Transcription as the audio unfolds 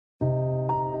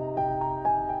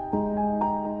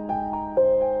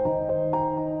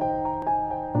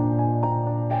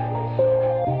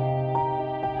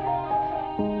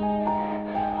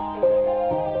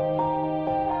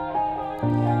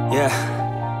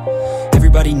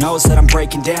Everybody knows that I'm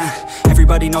breaking down.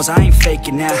 Everybody knows I ain't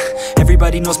faking now.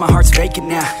 Everybody knows my heart's vacant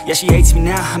now. Yeah, she hates me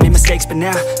now, I made mistakes but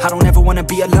now I don't ever wanna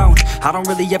be alone. I don't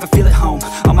really ever feel at home.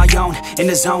 On my own, in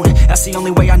the zone, that's the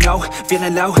only way I know.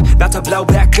 Feeling low, about to blow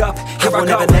back up. I won't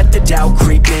ever let the doubt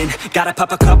creep in. Gotta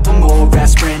pop a couple more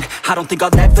aspirin. I don't think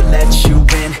I'll ever let you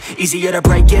in. Easier to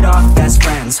break it off as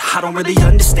friends. I don't really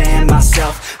understand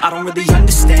myself. I don't really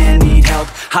understand, need help.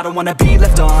 I don't wanna be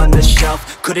left on the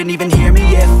shelf. Couldn't even hear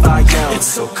me if I yelled. It's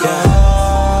so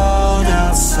cold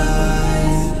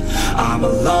outside. I'm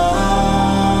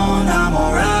alone, I'm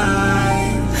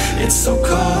alright. It's so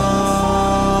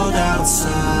cold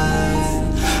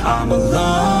outside. I'm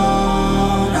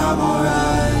alone, I'm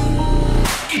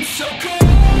alright. It's so cold.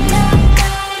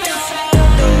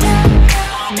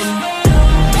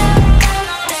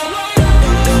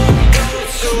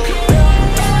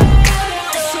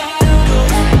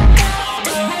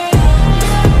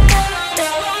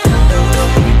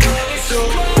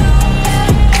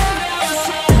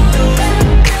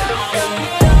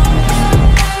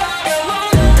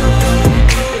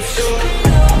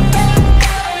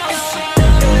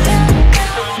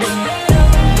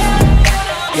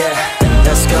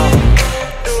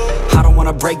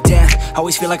 Break down,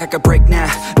 always feel like I could break now,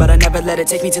 but I never let it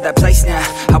take me to that place now.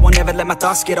 I won't ever let my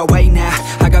thoughts get away now.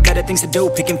 I got better things to do,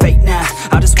 picking fate now.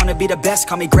 I just wanna be the best,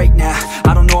 call me great now.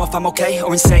 I don't know if I'm okay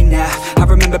or insane now. I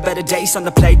remember better days on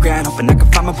the playground, hoping I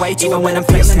can find my way. Even when I'm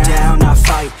feeling down, I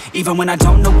fight. Even when I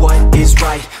don't know what is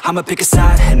right, I'ma pick a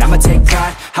side and I'ma take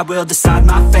pride. I will decide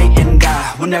my fate and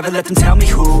I will never let them tell me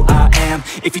who I am.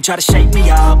 If you try to shake me,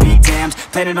 I'll be damned.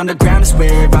 Planet on the ground is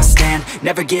where I stand.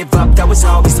 Never give up, that was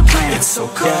always the plan. It's so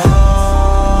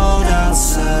cold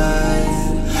outside.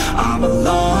 I'm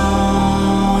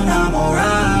alone, I'm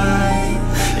alright.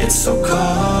 It's so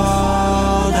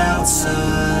cold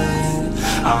outside.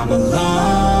 I'm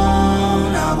alone.